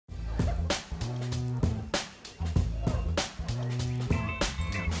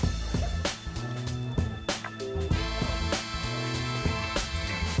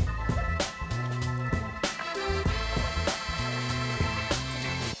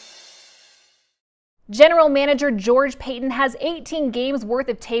General Manager George Paton has 18 games worth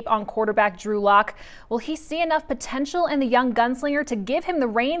of tape on quarterback Drew Lock. Will he see enough potential in the young gunslinger to give him the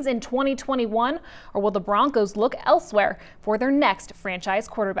reins in 2021, or will the Broncos look elsewhere for their next franchise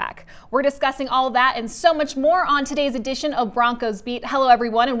quarterback? We're discussing all of that and so much more on today's edition of Broncos Beat. Hello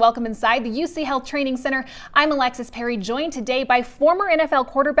everyone and welcome inside the UC Health Training Center. I'm Alexis Perry, joined today by former NFL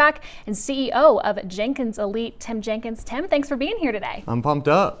quarterback and CEO of Jenkins Elite, Tim Jenkins. Tim, thanks for being here today. I'm pumped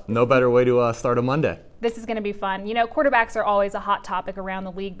up. No better way to start a Monday. This is going to be fun. You know, quarterbacks are always a hot topic around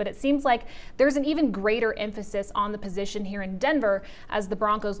the league, but it seems like there's an even greater emphasis on the position here in Denver as the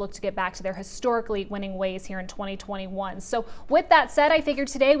Broncos look to get back to their historically winning ways here in 2021. So with that said, I figured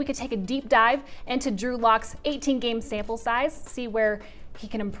today we could take a deep dive into Drew Lock's 18-game sample size, see where he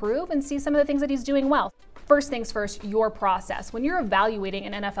can improve and see some of the things that he's doing well. First things first, your process. When you're evaluating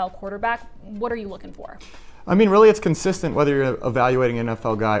an NFL quarterback, what are you looking for? I mean, really, it's consistent whether you're evaluating an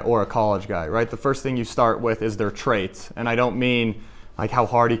NFL guy or a college guy, right? The first thing you start with is their traits. And I don't mean like how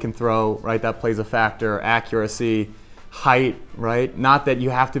hard he can throw, right? That plays a factor. Accuracy, height, right? Not that you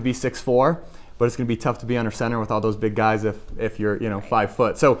have to be 6'4", but it's going to be tough to be under center with all those big guys if you're 5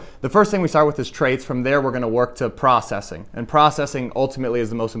 foot. So the first thing we start with is traits. From there, we're going to work to processing. And processing ultimately is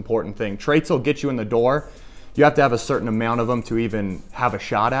the most important thing. Traits will get you in the door. You have to have a certain amount of them to even have a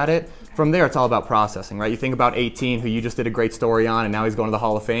shot at it. From there, it's all about processing, right? You think about 18, who you just did a great story on, and now he's going to the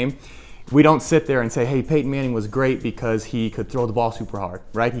Hall of Fame. We don't sit there and say, hey, Peyton Manning was great because he could throw the ball super hard,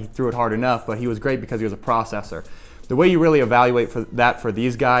 right? He threw it hard enough, but he was great because he was a processor. The way you really evaluate for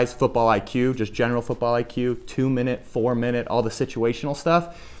these guys, football IQ, just general football IQ, 2-minute, 4-minute, all the situational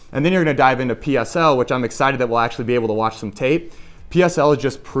stuff. And then you're going to dive into PSL, which I'm excited that we'll actually be able to watch some tape. PSL is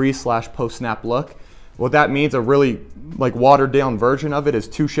just pre/post-snap look. What that means, a really watered down version of it is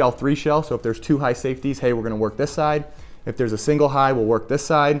 2-shell, 3-shell. So if there's 2 high safeties, hey, we're going to work this side. If there's a single high, we'll work this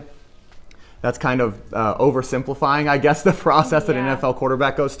side. That's kind of oversimplifying, I guess, the process that an NFL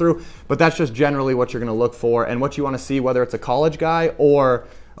quarterback goes through. But that's just generally what you're going to look for and what you want to see, whether it's a college guy or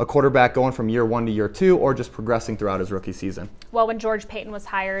a quarterback going from year 1 to year 2 or just progressing throughout his rookie season. Well, when George Paton was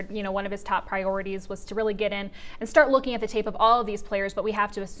hired, one of his top priorities was to really get in and start looking at the tape of all of these players, but we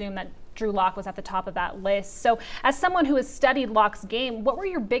have to assume that Drew Lock was at the top of that list. So as someone who has studied Lock's game, what were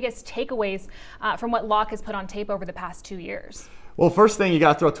your biggest takeaways from what Lock has put on tape over the past 2 years? Well, first thing, you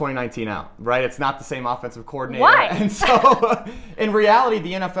got to throw 2019 out, right? It's not the same offensive coordinator. Why? And so in reality,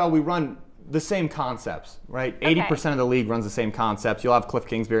 the NFL, we run the same concepts, right? 80% of the league runs the same concepts. You'll have Cliff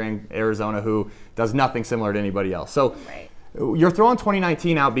Kingsbury in Arizona who does nothing similar to anybody else. So you're throwing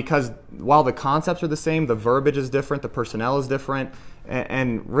 2019 out because while the concepts are the same, the verbiage is different, the personnel is different,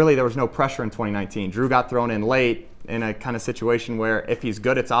 and really there was no pressure in 2019. Drew got thrown in late in a kind of situation where if he's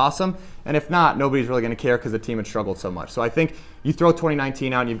good, it's awesome, and if not, nobody's really going to care because the team had struggled so much. So I think you throw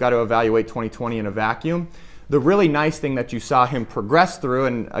 2019 out and you've got to evaluate 2020 in a vacuum. The really nice thing that you saw him progress through,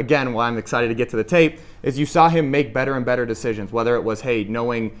 and again, why I'm excited to get to the tape, is you saw him make better and better decisions, whether it was, hey,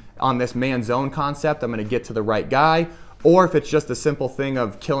 knowing on this man-zone concept, I'm going to get to the right guy, or if it's just a simple thing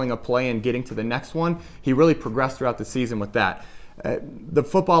of killing a play and getting to the next one. He really progressed throughout the season with that. The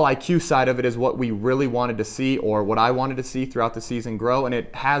football IQ side of it is what we really wanted to see, or what I wanted to see throughout the season grow, and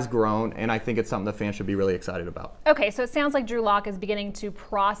it has grown, and I think it's something the fans should be really excited about. Okay, so it sounds like Drew Lock is beginning to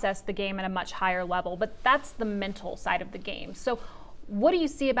process the game at a much higher level, but that's the mental side of the game. So what do you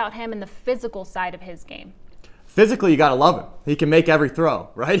see about him in the physical side of his game? Physically, you got to love him. He can make every throw,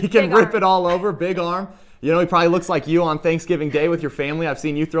 right? He can rip it all over, big arm. He probably looks like you on Thanksgiving Day with your family. I've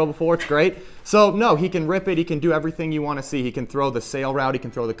seen you throw before. It's great. So, no, he can rip it. He can do everything you want to see. He can throw the sail route. He can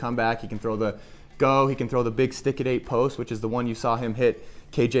throw the comeback. He can throw the go. He can throw the big stick-at-8 post, which is the one you saw him hit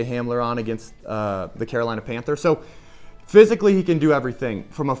KJ Hamler on against the Carolina Panthers. So, physically, he can do everything.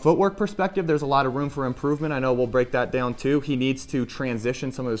 From a footwork perspective, there's a lot of room for improvement. I know we'll break that down, too. He needs to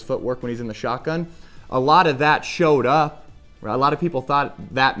transition some of his footwork when he's in the shotgun. A lot of that showed up. A lot of people thought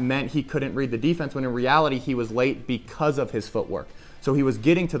that meant he couldn't read the defense, when in reality he was late because of his footwork. So he was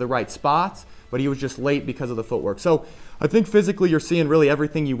getting to the right spots, but he was just late because of the footwork. So I think physically you're seeing really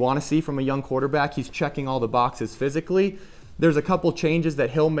everything you want to see from a young quarterback. He's checking all the boxes physically. There's a couple changes that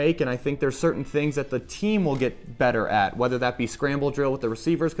he'll make, and I think there's certain things that the team will get better at, whether that be scramble drill with the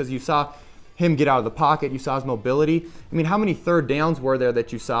receivers, because you saw him get out of the pocket. You saw his mobility. I mean, how many third downs were there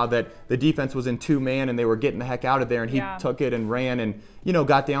that you saw that the defense was in 2-man and they were getting the heck out of there, and he took it and ran and,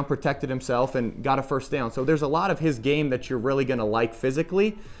 got down, protected himself, and got a first down. So there's a lot of his game that you're really going to like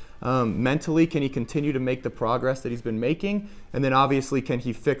physically. Mentally, can he continue to make the progress that he's been making? And then obviously, can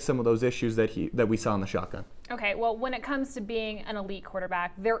he fix some of those issues that we saw in the shotgun? Okay, well, when it comes to being an elite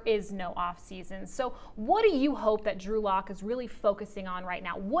quarterback, there is no off season. So what do you hope that Drew Lock is really focusing on right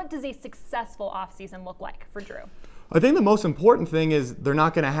now? What does a successful off season look like for Drew? I think the most important thing is they're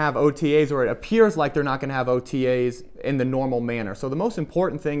not going to have OTAs, or it appears like they're not going to have OTAs in the normal manner. So the most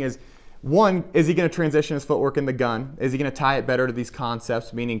important thing is, one, is he going to transition his footwork in the gun? Is he going to tie it better to these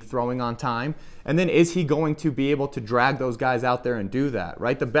concepts, meaning throwing on time? And then is he going to be able to drag those guys out there and do that,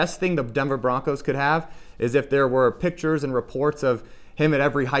 right? The best thing the Denver Broncos could have is if there were pictures and reports of him at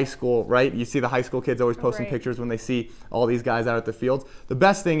every high school, right? You see the high school kids always posting pictures when they see all these guys out at the fields. The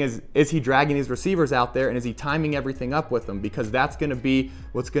best thing is he dragging these receivers out there, and is he timing everything up with them? Because that's going to be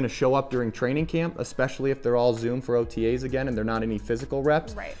what's going to show up during training camp, especially if they're all Zoom for OTAs again and they're not any physical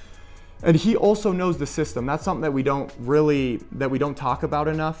reps. Right. And he also knows the system. That's something that we don't talk about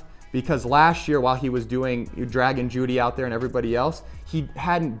enough, because last year while he was dragging Judy out there and everybody else, he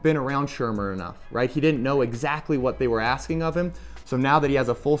hadn't been around Shermer enough, right? He didn't know exactly what they were asking of him. So now that he has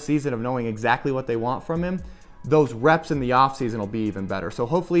a full season of knowing exactly what they want from him, those reps in the offseason will be even better. So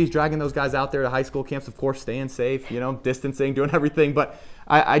hopefully he's dragging those guys out there to high school camps, of course, staying safe, distancing, doing everything. But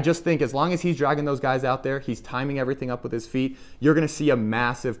I just think as long as he's dragging those guys out there, he's timing everything up with his feet, you're going to see a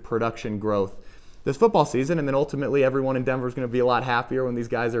massive production growth this football season. And then ultimately everyone in Denver is going to be a lot happier when these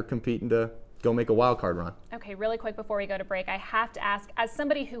guys are competing to go make a wild card run. Okay, really quick before we go to break, I have to ask, as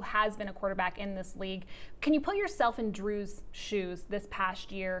somebody who has been a quarterback in this league, can you put yourself in Drew's shoes this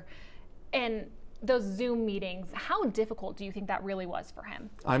past year and those Zoom meetings? How difficult do you think that really was for him?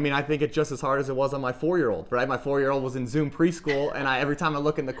 I mean, I think it's just as hard as it was on my 4-year-old, right? My 4-year-old was in Zoom preschool, and every time I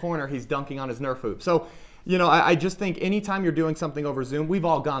look in the corner, he's dunking on his Nerf hoop. So, I just think anytime you're doing something over Zoom, we've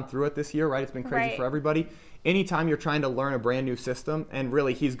all gone through it this year, right? It's been crazy for everybody. Anytime you're trying to learn a brand new system, and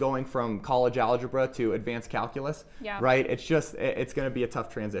really he's going from college algebra to advanced calculus, right? It's going to be a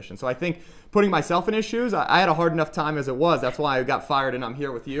tough transition. So I think putting myself in his shoes, I had a hard enough time as it was. That's why I got fired and I'm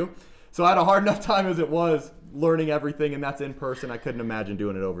here with you. So I had a hard enough time as it was learning everything, and that's in person. I couldn't imagine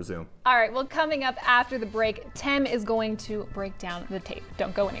doing it over Zoom. All right, well, coming up after the break, Tim is going to break down the tape.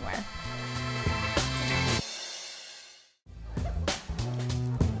 Don't go anywhere.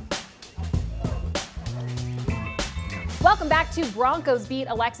 Welcome back to Broncos Beat.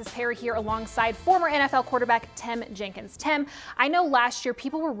 Alexis Perry here alongside former NFL quarterback Tim Jenkins. Tim, I know last year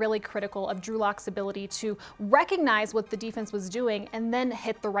people were really critical of Drew Lock's ability to recognize what the defense was doing and then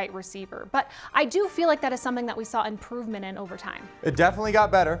hit the right receiver. But I do feel like that is something that we saw improvement in over time. It definitely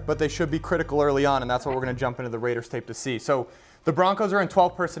got better, but they should be critical early on, and that's what we're going to jump into the Raiders tape to see. So the Broncos are in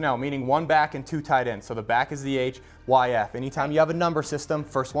 12 personnel, meaning 1 back and 2 tight ends. So the back is the HYF. Anytime you have a number system,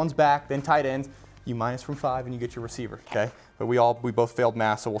 first one's back, then tight ends. You minus from 5 and you get your receiver, okay? But we both failed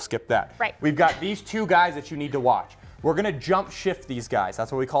math, so we'll skip that. Right. We've got these 2 guys that you need to watch. We're going to jump shift these guys.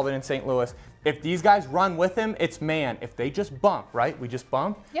 That's what we called it in St. Louis. If these guys run with him, it's man. If they just bump, right? We just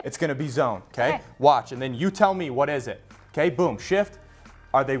bump. Yep. It's going to be zone, okay? Watch, and then you tell me what is it. Okay, boom, shift.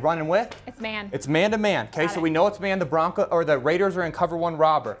 Are they running with? It's man. It's man to man, okay? So we know it's man. The Raiders are in cover 1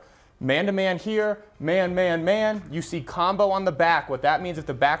 robber. Man-to-man here, man. You see combo on the back. What that means, if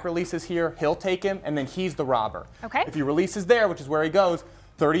the back releases here, he'll take him, and then he's the robber. Okay. If he releases there, which is where he goes,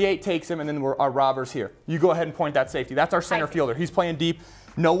 38 takes him, and then our robber's here. You go ahead and point that safety. That's our center fielder. He's playing deep.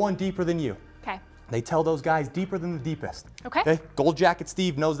 No one deeper than you. Okay. They tell those guys deeper than the deepest. Okay. Gold Jacket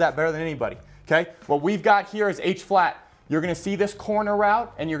Steve knows that better than anybody. Okay. What we've got here is H-flat. You're going to see this corner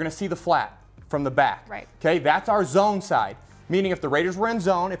route, and you're going to see the flat from the back. Right. Okay. That's our zone side. Meaning if the Raiders were in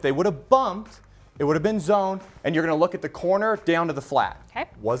zone, if they would have bumped, it would have been zone, and you're going to look at the corner down to the flat. Okay.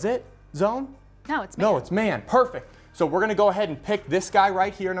 Was it zone? No, it's man. No, it's man. Perfect. So we're going to go ahead and pick this guy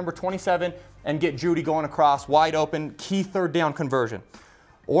right here, number 27, and get Judy going across, wide open, key 3rd down conversion.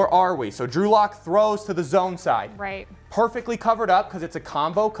 Or are we? So Drew Lock throws to the zone side. Right. Perfectly covered up because it's a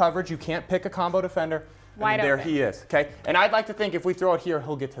combo coverage. You can't pick a combo defender. Wide open. There he is. Okay. And I'd like to think if we throw it here,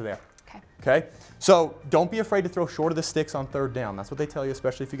 he'll get to there. Okay, so don't be afraid to throw short of the sticks on 3rd down. That's what they tell you,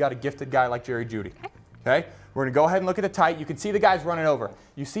 especially if you got a gifted guy like Jerry Jeudy. Okay, we're going to go ahead and look at the tight. You can see the guys running over.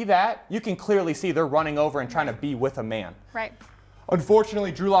 You see that? You can clearly see they're running over and trying to be with a man. Right.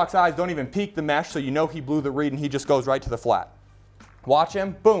 Unfortunately, Drew Lock's eyes don't even peek the mesh, so you know he blew the read and he just goes right to the flat. Watch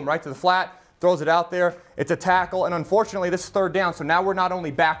him. Boom, right to the flat. Throws it out there. It's a tackle, and unfortunately, this is 3rd down, so now we're not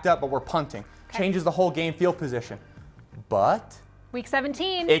only backed up, but we're punting. Changes the whole game field position. But Week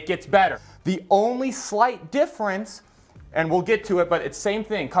 17. It gets better. The only slight difference, and we'll get to it, but it's same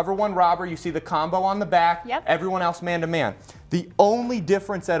thing. Cover 1 robber, you see the combo on the back. Yep. Everyone else man-to-man. The only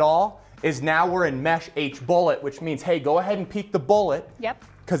difference at all is now we're in mesh H bullet, which means, hey, go ahead and peek the bullet. Yep.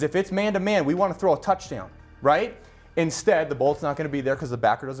 Because if it's man-to-man, we want to throw a touchdown, right? Instead, the bullet's not going to be there because the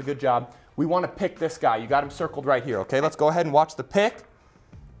backer does a good job. We want to pick this guy. You got him circled right here, okay? Let's go ahead and watch the pick.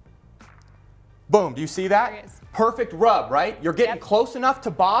 Boom, do you see that? There he is. Perfect rub, right? You're getting close enough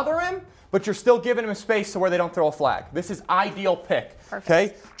to bother him, but you're still giving him space to where they don't throw a flag. This is ideal pick,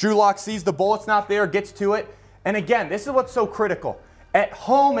 okay? Drew Lock sees the bullet's not there, gets to it. And again, this is what's so critical. At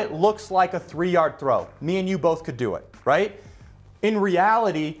home, it looks like a 3-yard throw. Me and you both could do it, right? In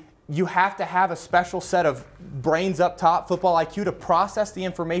reality, you have to have a special set of brains up top, football IQ, to process the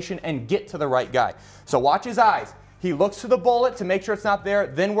information and get to the right guy. So watch his eyes. He looks to the bullet to make sure it's not there,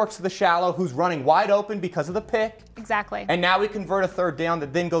 then works to the shallow, who's running wide open because of the pick. Exactly. And now we convert a 3rd down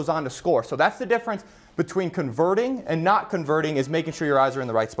that then goes on to score. So that's the difference between converting and not converting, is making sure your eyes are in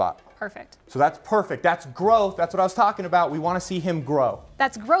the right spot. Perfect. So that's perfect. That's growth. That's what I was talking about. We want to see him grow.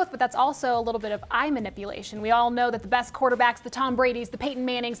 That's growth, but that's also a little bit of eye manipulation. We all know that the best quarterbacks, the Tom Bradys, the Peyton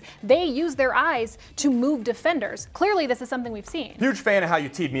Mannings, they use their eyes to move defenders. Clearly, this is something we've seen. Huge fan of how you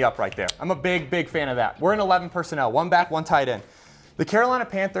teed me up right there. I'm a big, big fan of that. We're in 11 personnel, 1 back, 1 tight end. The Carolina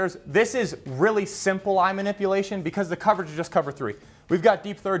Panthers, this is really simple eye manipulation because the coverage is just cover 3. We've got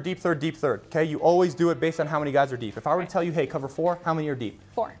deep third, deep third, deep third. Okay, you always do it based on how many guys are deep. If I were to tell you, hey, cover 4, how many are deep?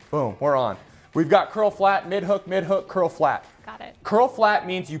 4. Boom, we're on. We've got curl flat, mid hook, curl flat. Got it. Curl flat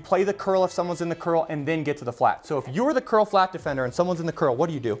means you play the curl if someone's in the curl and then get to the flat. So if you're the curl flat defender and someone's in the curl, what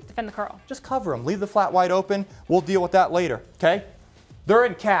do you do? Defend the curl. Just cover them. Leave the flat wide open. We'll deal with that later, okay? They're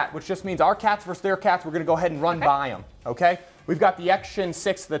in cat, which just means our cats versus their cats. We're going to go ahead and run by them, okay? We've got the action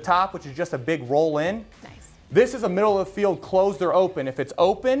 6 to the top, which is just a big roll in. Nice. This is a middle of the field closed or open. If it's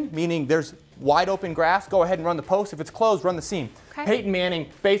open, meaning there's wide open grass, go ahead and run the post. If it's closed, run the seam. Okay. Peyton Manning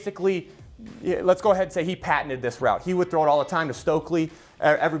basically, let's go ahead and say he patented this route. He would throw it all the time to Stokely,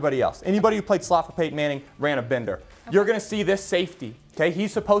 everybody else. Anybody who played slot for Peyton Manning ran a bender. Okay. You're going to see this safety. Okay,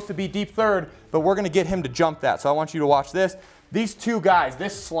 he's supposed to be deep third, but we're going to get him to jump that. So I want you to watch this. These two guys,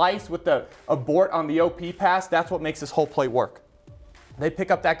 this slice with the abort on the OP pass, that's what makes this whole play work. They pick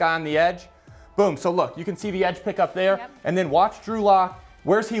up that guy on the edge. Boom. So look, you can see the edge pick up there. And then watch Drew Lock.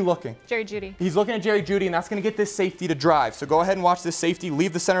 Where's he looking? Jerry Jeudy. He's looking at Jerry Jeudy, and that's going to get this safety to drive. So go ahead and watch this safety,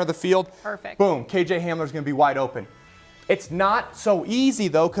 leave the center of the field. Perfect. Boom. KJ Hamler's going to be wide open. It's not so easy,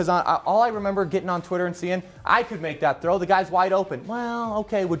 though, because all I remember getting on Twitter and seeing, I could make that throw. The guy's wide open. Well,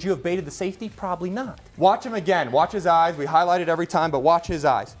 okay, would you have baited the safety? Probably not. Watch him again. Watch his eyes. We highlight it every time, but watch his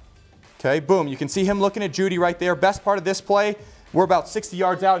eyes. Okay, boom. You can see him looking at Jeudy right there. Best part of this play, we're about 60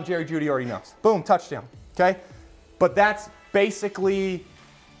 yards out, and Jerry Jeudy already knows. Boom, touchdown. Okay? But that's basically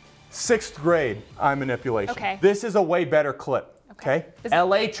 6th grade eye manipulation. Okay. This is a way better clip. Okay?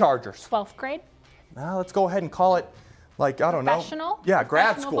 LA Chargers. 12th grade? Now let's go ahead and call it, like, I don't know. Professional? Yeah,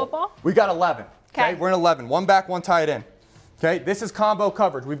 grad Professional school. Football? We got 11. Okay. We're in 11. 1 back, 1 tight end. Okay, this is combo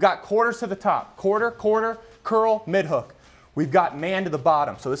coverage. We've got quarters to the top. Quarter, curl, mid hook. We've got man to the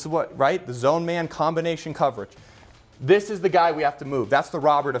bottom. So this is what, right? The zone man combination coverage. This is the guy we have to move. That's the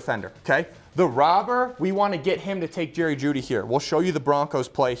robber defender, okay? The robber, we want to get him to take Jerry Jeudy here. We'll show you the Broncos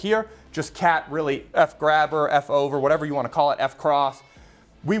play here. Just cat really F grabber, F over, whatever you want to call it, F cross.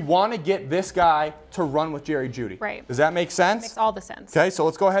 We want to get this guy to run with Jerry Jeudy. Right. Does that make sense? Makes all the sense. Okay, so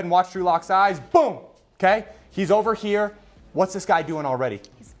let's go ahead and watch Drew Lock's eyes. Boom, okay? He's over here. What's this guy doing already?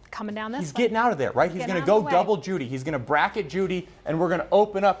 He's coming down this He's getting out of there, right? He's going to go double Jeudy. He's going to bracket Jeudy, and we're going to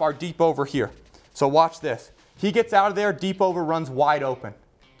open up our deep over here. So watch this. He gets out of there, deep over, runs wide open.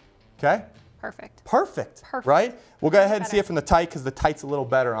 Okay? Perfect. Perfect. Perfect. Right? We'll go ahead and see it from the tight because the tight's a little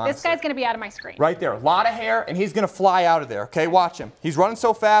better, honestly. This guy's going to be out of my screen. Right there. A lot of hair, and he's going to fly out of there. Okay? Watch him. He's running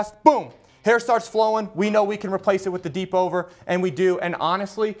so fast. Boom. Hair starts flowing. We know we can replace it with the deep over, and we do. And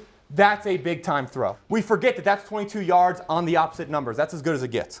honestly, that's a big-time throw. We forget that that's 22 yards on the opposite numbers. That's as good as it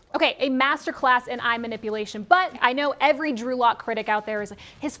gets. Okay, a masterclass in eye manipulation, but I know every Drew Lock critic out there is like,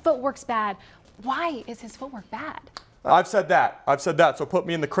 his footwork's bad. Why is his footwork bad? I've said that. I've said that. So put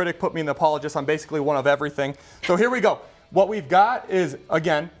me in the critic, put me in the apologist. I'm basically one of everything. So here we go. What we've got is,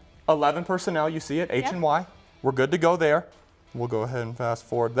 again, 11 personnel. You see it, H and Y. We're good to go there. We'll go ahead and fast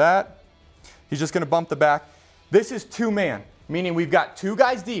forward that. He's just going to bump the back. This is 2-man, meaning we've got 2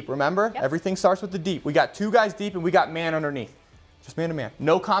 guys deep. Remember, everything starts with the deep. We got 2 guys deep, and we got man underneath. Just man to man.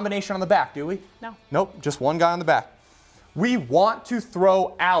 No combination on the back, do we? No. Nope, just 1 guy on the back. We want to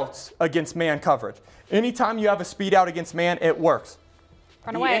throw outs against man coverage. Anytime you have a speed out against man, it works.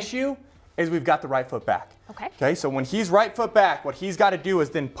 Run away. The issue is we've got the right foot back. Okay. Okay, so when he's right foot back, what he's got to do is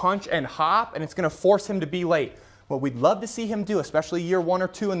then punch and hop, and it's going to force him to be late. What we'd love to see him do, especially year 1 or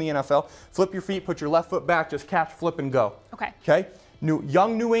 2 in the NFL, flip your feet, put your left foot back, just catch, flip, and go. Okay. Okay?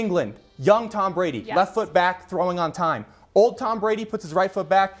 Young New England, young Tom Brady, left foot back, throwing on time. Old Tom Brady puts his right foot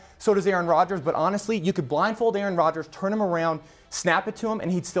back, so does Aaron Rodgers, but honestly, you could blindfold Aaron Rodgers, turn him around, snap it to him,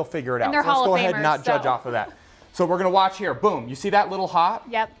 and he'd still figure it out. And they're so let's Hall go of ahead and Famers, not judge off of that. So we're going to watch here. Boom. You see that little hop?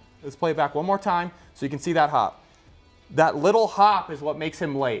 Yep. Let's play it back one more time so you can see that hop. That little hop is what makes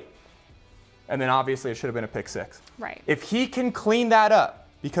him late. And then obviously it should have been a pick six. Right. If he can clean that up,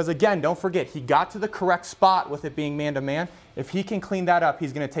 because again, don't forget, he got to the correct spot with it being man-to-man. If he can clean that up,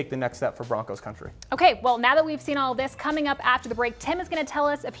 he's going to take the next step for Broncos country. Okay, well, now that we've seen all of this, coming up after the break, Tim is going to tell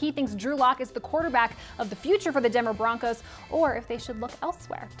us if he thinks Drew Lock is the quarterback of the future for the Denver Broncos or if they should look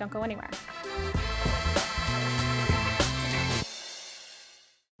elsewhere. Don't go anywhere.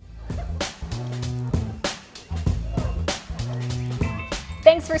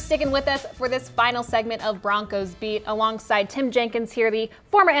 Thanks for sticking with us for this final segment of Broncos Beat alongside Tim Jenkins here, the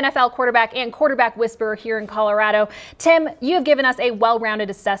former NFL quarterback and quarterback whisperer here in Colorado. Tim, you have given us a well-rounded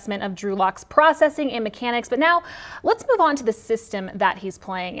assessment of Drew Lock's processing and mechanics, but now let's move on to the system that he's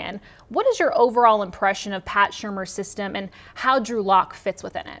playing in. What is your overall impression of Pat Shurmur's system and how Drew Lock fits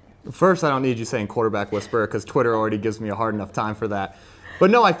within it? First, I don't need you saying quarterback whisperer because Twitter already gives me a hard enough time for that.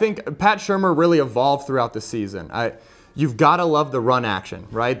 But no, I think Pat Shurmur really evolved throughout the season. You've got to love the run action,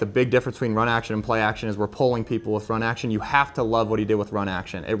 right? The big difference between run action and play action is we're pulling people with run action. You have to love what he did with run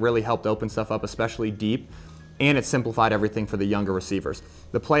action. It really helped open stuff up, especially deep, and it simplified everything for the younger receivers.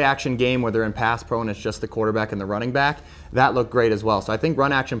 The play action game where they're in pass pro and it's just the quarterback and the running back, that looked great as well. So I think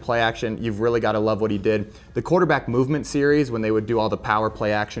run action, play action, you've really got to love what he did. The quarterback movement series when they would do all the power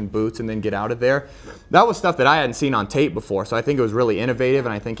play action boots and then get out of there, that was stuff that I hadn't seen on tape before. So I think it was really innovative,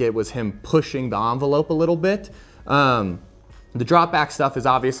 and I think it was him pushing the envelope a little bit. The drop back stuff is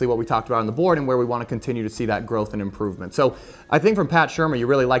obviously what we talked about on the board and where we want to continue to see that growth and improvement. So I think from Pat Shurmur, you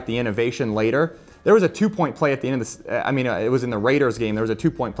really like the innovation later. There was a 2-point play at the end of this. It was in the Raiders game. There was a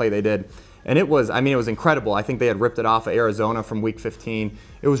 2-point play they did. And it was incredible. I think they had ripped it off of Arizona from week 15.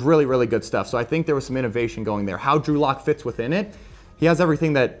 It was really, really good stuff. So I think there was some innovation going there. How Drew Lock fits within it, he has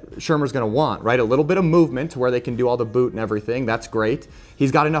everything that Shurmur's going to want, right? A little bit of movement to where they can do all the boot and everything. That's great.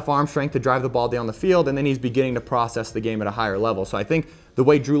 He's got enough arm strength to drive the ball down the field, and then he's beginning to process the game at a higher level. So I think the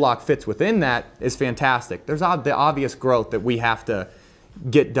way Drew Lock fits within that is fantastic. There's the obvious growth that we have to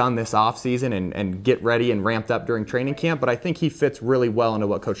get done this offseason and get ready and ramped up during training camp, but I think he fits really well into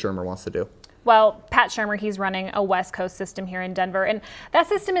what Coach Shurmur wants to do. Well, Pat Shurmur, he's running a West Coast system here in Denver, and that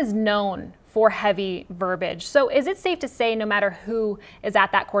system is known for heavy verbiage. So is it safe to say no matter who is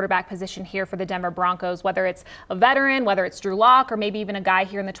at that quarterback position here for the Denver Broncos, whether it's a veteran, whether it's Drew Lock, or maybe even a guy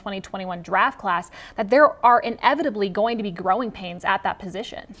here in the 2021 draft class, that there are inevitably going to be growing pains at that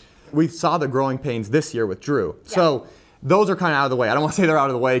position? We saw the growing pains this year with Drew. Yeah. So those are kind of out of the way. I don't want to say they're out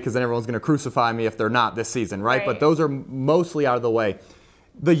of the way because then everyone's going to crucify me if they're not this season, right? But those are mostly out of the way.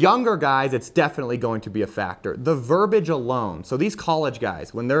 The younger guys, it's definitely going to be a factor. The verbiage alone. So these college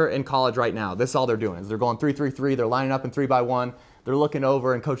guys, when they're in college right now, this is all they're doing is they're going 3-3-3. They're lining up in 3-by-1. They're looking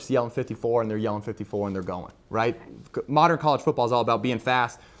over and coach is yelling 54 and they're yelling 54 and they're going, right? Modern college football is all about being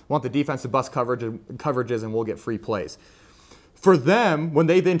fast. Want the defense to bust coverages and we'll get free plays. For them, when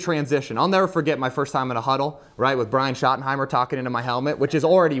they then transition, I'll never forget my first time in a huddle, right, with Brian Schottenheimer talking into my helmet, which is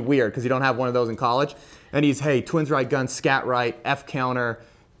already weird because you don't have one of those in college. And he's, hey, twins right gun, scat right, F counter,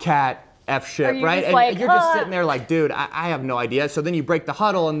 cat, F ship, right? And you're just sitting there like, dude, I have no idea. So then you break the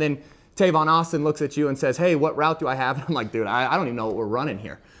huddle and then Tavon Austin looks at you and says, hey, what route do I have? And I'm like, dude, I don't even know what we're running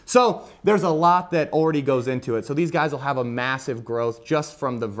here. So there's a lot that already goes into it. So these guys will have a massive growth just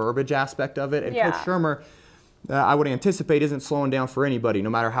from the verbiage aspect of it. And Coach Shurmur, I would anticipate, isn't slowing down for anybody, no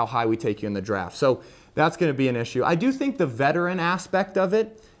matter how high we take you in the draft. So that's going to be an issue. I do think the veteran aspect of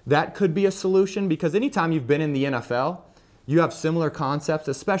it, that could be a solution because anytime you've been in the NFL, you have similar concepts,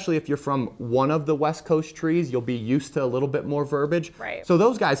 especially if you're from one of the West Coast trees, you'll be used to a little bit more verbiage. Right. So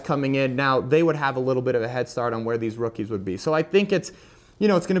those guys coming in now, they would have a little bit of a head start on where these rookies would be. So I think it's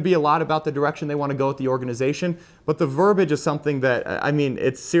going to be a lot about the direction they want to go with the organization, but the verbiage is something that,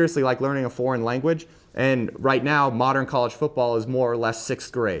 it's seriously like learning a foreign language. And right now, modern college football is more or less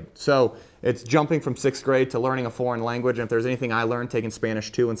 6th grade. So it's jumping from 6th grade to learning a foreign language. And if there's anything I learned taking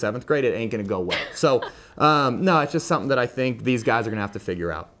Spanish 2 in 7th grade, it ain't going to go well. So no, it's just something that I think these guys are going to have to figure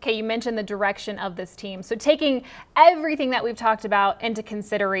out. Okay, you mentioned the direction of this team. So taking everything that we've talked about into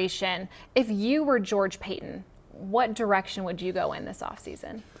consideration, if you were George Paton, what direction would you go in this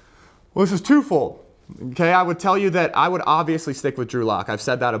offseason? Well, this is twofold. Okay, I would tell you that I would obviously stick with Drew Lock. I've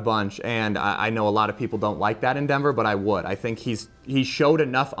said that a bunch, and I know a lot of people don't like that in Denver, but I would. I think he showed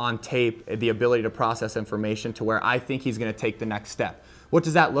enough on tape, the ability to process information to where I think he's going to take the next step. What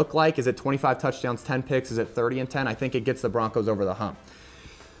does that look like? Is it 25 touchdowns, 10 picks? Is it 30 and 10? I think it gets the Broncos over the hump.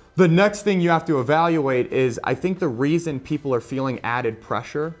 The next thing you have to evaluate is, I think the reason people are feeling added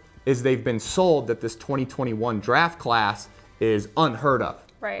pressure is they've been sold that this 2021 draft class is unheard of,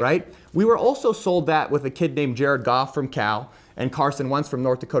 right? We were also sold that with a kid named Jared Goff from Cal and Carson Wentz from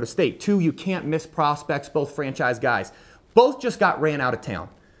North Dakota State. Two you can't miss prospects, both franchise guys. Both just got ran out of town,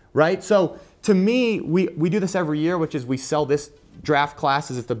 right? So to me, we do this every year, which is we sell this draft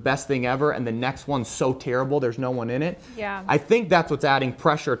class as it's the best thing ever, and the next one's so terrible there's no one in it. Yeah. I think that's what's adding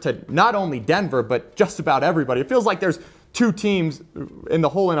pressure to not only Denver, but just about everybody. It feels like there's two teams in the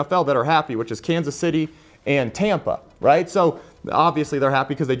whole NFL that are happy, which is Kansas City and Tampa, right? So obviously they're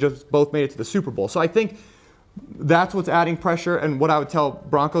happy because they just both made it to the Super Bowl. So I think that's what's adding pressure, and what I would tell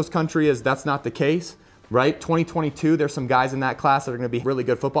Broncos country is that's not the case, right? 2022, there's some guys in that class that are going to be really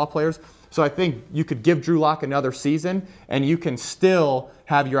good football players. So I think you could give Drew Lock another season, and you can still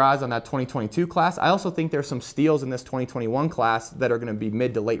have your eyes on that 2022 class. I also think there's some steals in this 2021 class that are going to be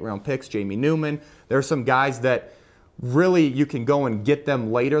mid to late round picks. Jamie Newman. There's some guys that really you can go and get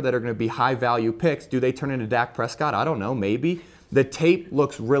them later that are going to be high value picks. Do they turn into Dak Prescott? I don't know, maybe. The tape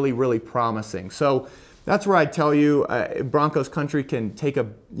looks really, really promising. So that's where I'd tell you Broncos country can take a,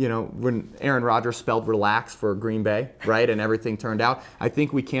 when Aaron Rodgers spelled relax for Green Bay, right, and everything turned out, I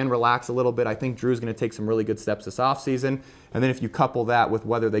think we can relax a little bit. I think Drew's going to take some really good steps this offseason. And then if you couple that with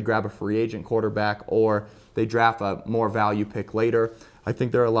whether they grab a free agent quarterback or they draft a more value pick later, I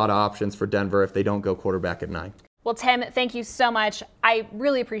think there are a lot of options for Denver if they don't go quarterback at 9. Well, Tim, thank you so much. I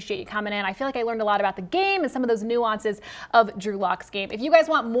really appreciate you coming in. I feel like I learned a lot about the game and some of those nuances of Drew Lock's game. If you guys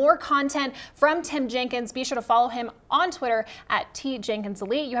want more content from Tim Jenkins, be sure to follow him on Twitter at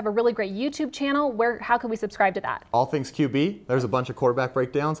 @TJenkinsElite. You have a really great YouTube channel. How can we subscribe to that? All Things QB. There's a bunch of quarterback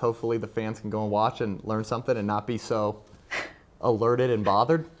breakdowns. Hopefully the fans can go and watch and learn something and not be so alerted and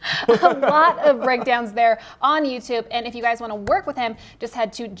bothered. A lot of breakdowns there on YouTube. And if you guys want to work with him, just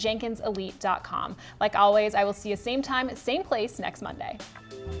head to JenkinsElite.com. Like always, I will see you same time, same place next Monday.